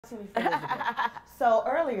to me for Elizabeth. So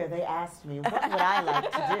earlier they asked me, what would I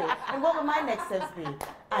like to do? And what would my next steps be?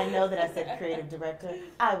 I know that I said creative director.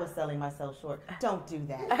 I was selling myself short. Don't do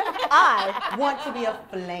that. I want to be a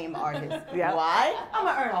flame artist. Yep. Why? I'm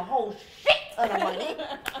going to earn a whole shit ton of money.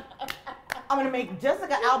 I'm going to make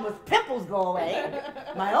Jessica Alba's pimples go away.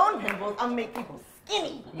 My own pimples. I'm going to make people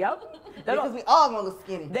skinny. Yep. Because we all gonna look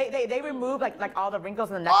skinny. They remove like all the wrinkles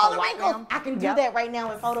in the neck. All the wrinkles. I can do that right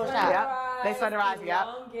now in Photoshop. Yep. They sunrise. Yep.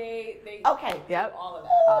 Elongate. Okay. Yep. All of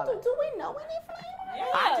that. Do we know any flame? Yes,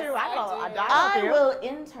 I do. I will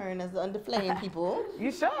intern as under flame people.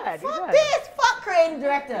 You should. Fuck this. Fuck creative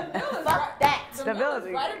director. Fuck that. The Mills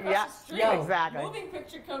is right across the street. Exactly. Moving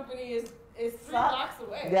picture company is 3 Fuck blocks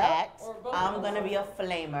away. that. I'm gonna be a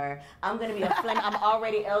flamer. I'm gonna be a flamer. I'm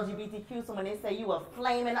already LGBTQ, so when they say you a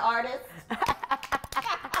flaming artist,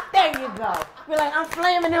 there you go. We're like, I'm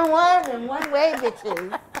flaming in one way,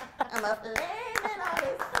 bitches. I'm a flaming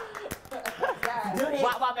artist.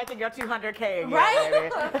 While making your 200K again,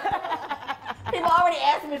 right? People already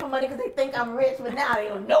asking me for money because they think I'm rich, but now they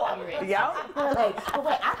don't know I'm rich. Yep. They're like, oh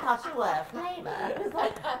wait, I thought you were a flamer. It's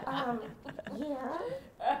like,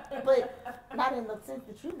 yeah, but not in the sense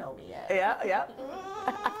that you know me yet. Yeah.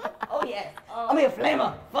 Oh yes, I'm a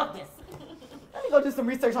flamer. Fuck this. Let me go do some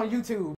research on YouTube.